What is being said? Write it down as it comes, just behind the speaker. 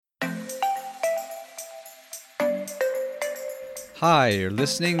Hi, you're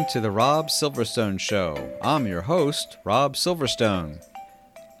listening to The Rob Silverstone Show. I'm your host, Rob Silverstone.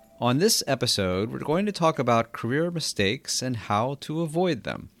 On this episode, we're going to talk about career mistakes and how to avoid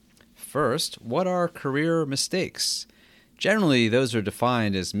them. First, what are career mistakes? Generally, those are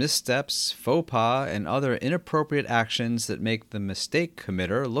defined as missteps, faux pas, and other inappropriate actions that make the mistake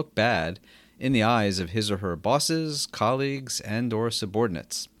committer look bad in the eyes of his or her bosses, colleagues, and/or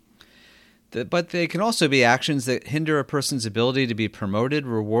subordinates. But they can also be actions that hinder a person's ability to be promoted,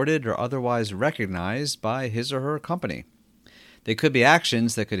 rewarded, or otherwise recognized by his or her company. They could be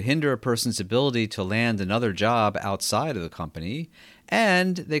actions that could hinder a person's ability to land another job outside of the company,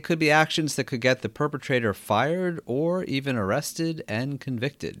 and they could be actions that could get the perpetrator fired or even arrested and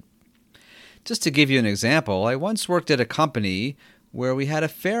convicted. Just to give you an example, I once worked at a company where we had a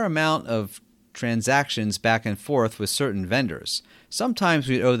fair amount of transactions back and forth with certain vendors. Sometimes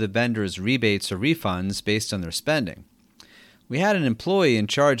we'd owe the vendors rebates or refunds based on their spending. We had an employee in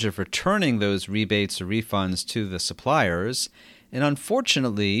charge of returning those rebates or refunds to the suppliers, and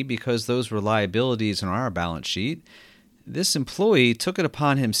unfortunately, because those were liabilities on our balance sheet, this employee took it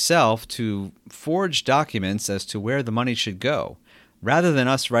upon himself to forge documents as to where the money should go. Rather than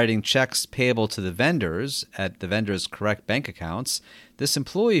us writing checks payable to the vendors at the vendors' correct bank accounts, this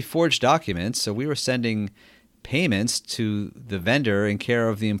employee forged documents, so we were sending payments to the vendor in care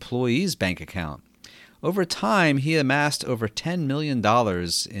of the employee's bank account. Over time, he amassed over $10 million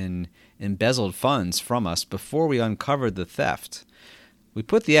in embezzled funds from us before we uncovered the theft. We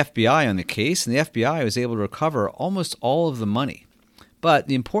put the FBI on the case, and the FBI was able to recover almost all of the money. But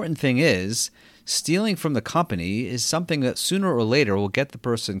the important thing is, stealing from the company is something that sooner or later will get the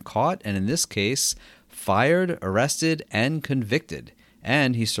person caught, and in this case, fired, arrested, and convicted.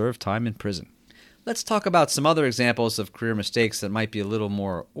 And he served time in prison. Let's talk about some other examples of career mistakes that might be a little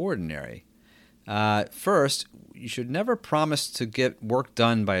more ordinary. First, you should never promise to get work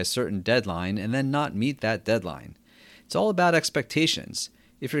done by a certain deadline and then not meet that deadline. It's all about expectations.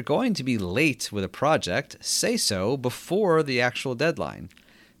 If you're going to be late with a project, say so before the actual deadline.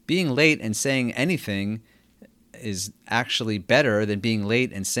 Being late and saying anything is actually better than being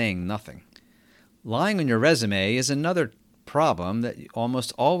late and saying nothing. Lying on your resume is another problem that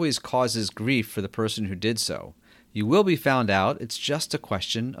almost always causes grief for the person who did so. You will be found out. It's just a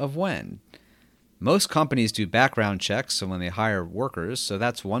question of when. Most companies do background checks when they hire workers, so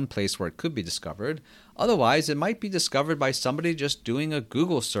that's one place where it could be discovered. Otherwise, it might be discovered by somebody just doing a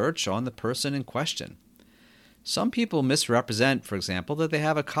Google search on the person in question. Some people misrepresent, for example, that they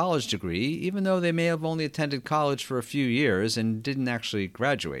have a college degree, even though they may have only attended college for a few years and didn't actually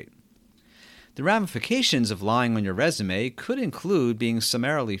graduate. The ramifications of lying on your resume could include being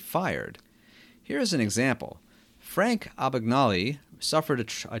summarily fired. Here's an example. Frank Abagnale suffered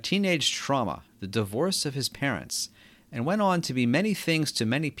a teenage trauma, the divorce of his parents, and went on to be many things to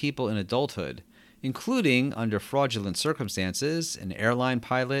many people in adulthood, including, under fraudulent circumstances, an airline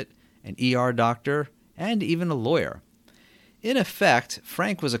pilot, an ER doctor, and even a lawyer. In effect,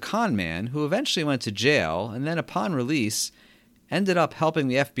 Frank was a con man who eventually went to jail and then, upon release, ended up helping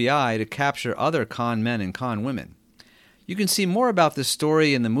the FBI to capture other con men and con women. You can see more about this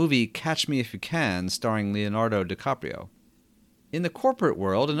story in the movie Catch Me If You Can, starring Leonardo DiCaprio. In the corporate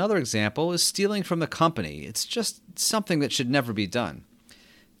world, another example is stealing from the company. It's just something that should never be done.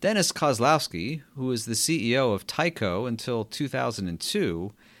 Dennis Kozlowski, who was the CEO of Tyco until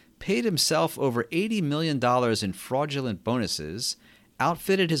 2002, paid himself over $80 million in fraudulent bonuses,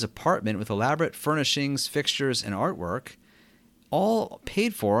 outfitted his apartment with elaborate furnishings, fixtures, and artwork, all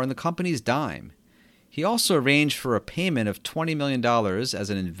paid for on the company's dime. He also arranged for a payment of $20 million as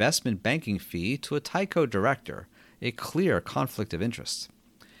an investment banking fee to a Tyco director, a clear conflict of interest.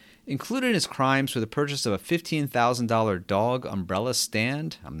 Included in his crimes were the purchase of a $15,000 dog umbrella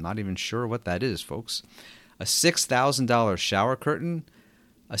stand. I'm not even sure what that is, folks. A $6,000 shower curtain,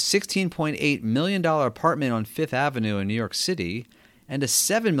 a $16.8 million apartment on Fifth Avenue in New York City, and a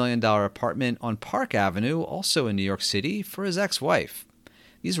 $7 million apartment on Park Avenue, also in New York City, for his ex-wife.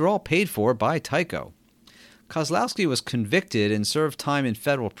 These were all paid for by Tyco. Kozlowski was convicted and served time in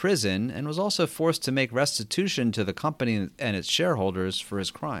federal prison and was also forced to make restitution to the company and its shareholders for his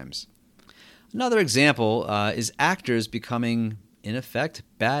crimes. Another example is actors becoming, in effect,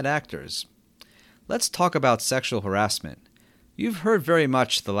 bad actors. Let's talk about sexual harassment. You've heard very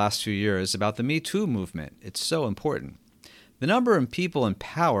much the last few years about the Me Too movement. It's so important. The number of people in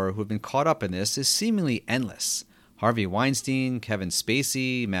power who have been caught up in this is seemingly endless. Harvey Weinstein, Kevin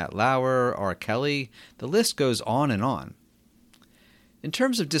Spacey, Matt Lauer, R. Kelly, the list goes on and on. In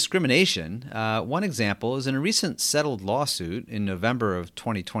terms of discrimination, one example is in a recent settled lawsuit in November of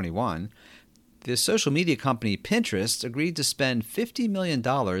 2021, The social media company Pinterest agreed to spend $50 million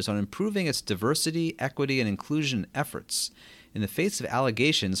on improving its diversity, equity, and inclusion efforts in the face of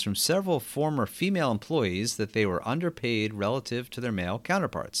allegations from several former female employees that they were underpaid relative to their male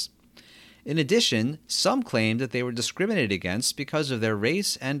counterparts. In addition, some claimed that they were discriminated against because of their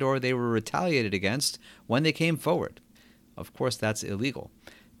race and/or they were retaliated against when they came forward. Of course, that's illegal.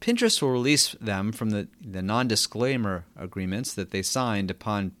 Pinterest will release them from the non-disclaimer agreements that they signed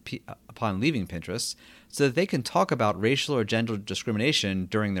upon leaving Pinterest so that they can talk about racial or gender discrimination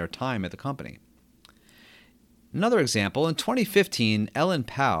during their time at the company. Another example, in 2015, Ellen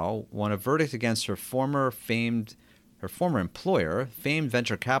Pao won a verdict against her former employer, famed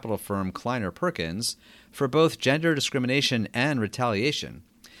venture capital firm Kleiner Perkins, for both gender discrimination and retaliation.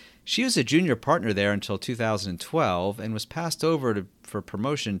 She was a junior partner there until 2012 and was passed over for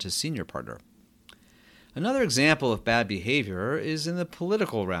promotion to senior partner. Another example of bad behavior is in the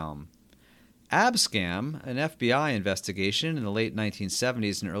political realm. Abscam, an FBI investigation in the late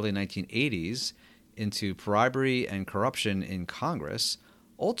 1970s and early 1980s into bribery and corruption in Congress,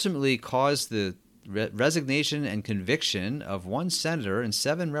 ultimately caused the resignation and conviction of one senator and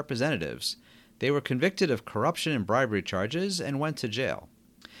 7 representatives. They were convicted of corruption and bribery charges and went to jail.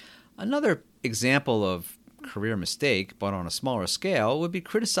 Another example of career mistake, but on a smaller scale, would be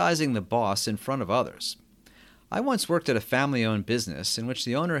criticizing the boss in front of others. I once worked at a family-owned business in which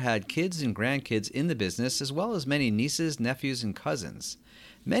the owner had kids and grandkids in the business, as well as many nieces, nephews, and cousins.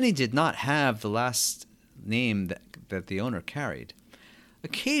 Many did not have the last name that the owner carried.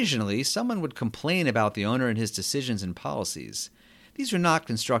 Occasionally, someone would complain about the owner and his decisions and policies. These were not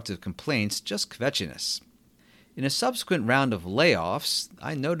constructive complaints, just kvetchiness. In a subsequent round of layoffs,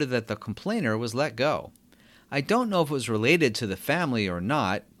 I noted that the complainer was let go. I don't know if it was related to the family or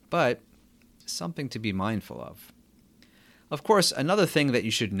not, but something to be mindful of. Of course, another thing that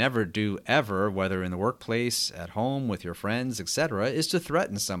you should never do ever, whether in the workplace, at home, with your friends, etc., is to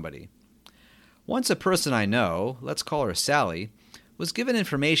threaten somebody. Once a person I know, let's call her Sally, was given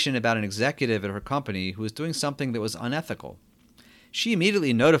information about an executive at her company who was doing something that was unethical. She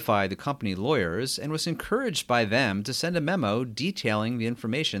immediately notified the company lawyers and was encouraged by them to send a memo detailing the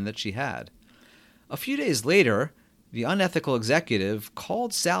information that she had. A few days later, the unethical executive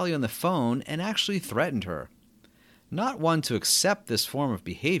called Sally on the phone and actually threatened her. Not one to accept this form of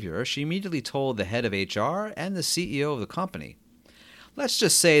behavior, she immediately told the head of HR and the CEO of the company. Let's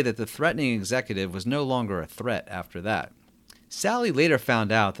just say that the threatening executive was no longer a threat after that. Sally later found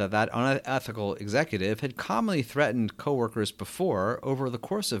out that unethical executive had commonly threatened coworkers before over the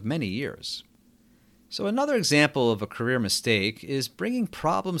course of many years. So another example of a career mistake is bringing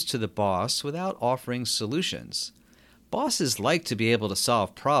problems to the boss without offering solutions. Bosses like to be able to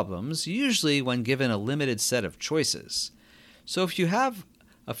solve problems, usually when given a limited set of choices. So if you have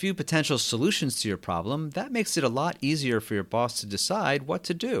a few potential solutions to your problem, that makes it a lot easier for your boss to decide what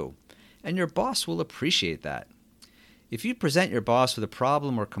to do, and your boss will appreciate that. If you present your boss with a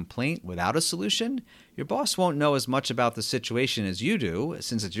problem or complaint without a solution, your boss won't know as much about the situation as you do,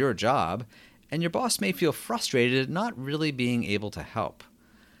 since it's your job, and your boss may feel frustrated at not really being able to help.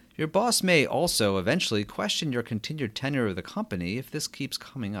 Your boss may also eventually question your continued tenure of the company if this keeps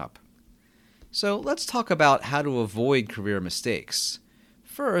coming up. So let's talk about how to avoid career mistakes.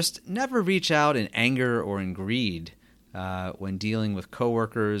 First, never reach out in anger or in greed when dealing with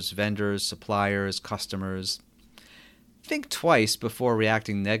coworkers, vendors, suppliers, customers. Think twice before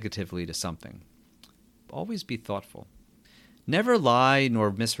reacting negatively to something. Always be thoughtful. Never lie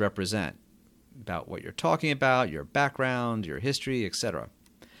nor misrepresent about what you're talking about, your background, your history, etc.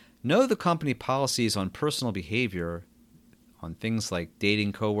 Know the company policies on personal behavior, on things like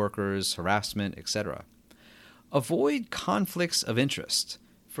dating coworkers, harassment, etc. Avoid conflicts of interest.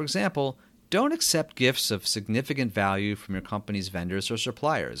 For example, don't accept gifts of significant value from your company's vendors or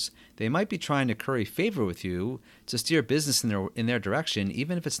suppliers. They might be trying to curry favor with you to steer business in their direction,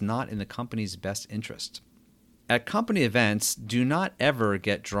 even if it's not in the company's best interest. At company events, do not ever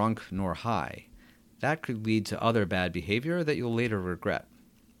get drunk nor high. That could lead to other bad behavior that you'll later regret.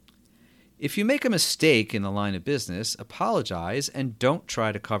 If you make a mistake in the line of business, apologize and don't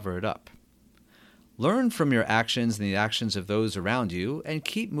try to cover it up. Learn from your actions and the actions of those around you and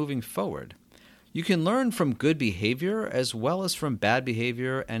keep moving forward. You can learn from good behavior as well as from bad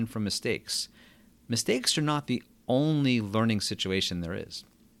behavior and from mistakes. Mistakes are not the only learning situation there is.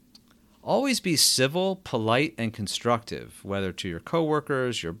 Always be civil, polite, and constructive, whether to your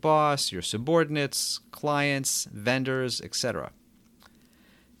coworkers, your boss, your subordinates, clients, vendors, etc.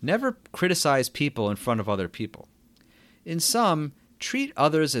 Never criticize people in front of other people. In sum, treat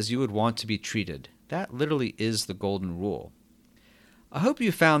others as you would want to be treated. That literally is the golden rule. I hope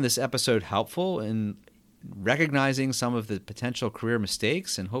you found this episode helpful in recognizing some of the potential career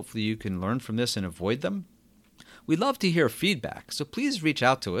mistakes, and hopefully you can learn from this and avoid them. We'd love to hear feedback, so please reach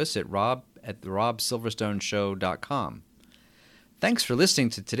out to us at rob@therobsilverstoneshow.com. Thanks for listening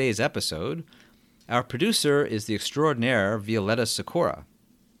to today's episode. Our producer is the extraordinaire Violetta Sikora.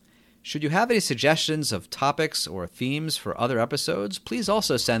 Should you have any suggestions of topics or themes for other episodes, please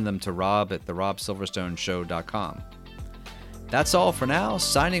also send them to rob@therobsilverstoneshow.com. That's all for now.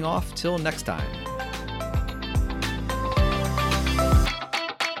 Signing off till next time.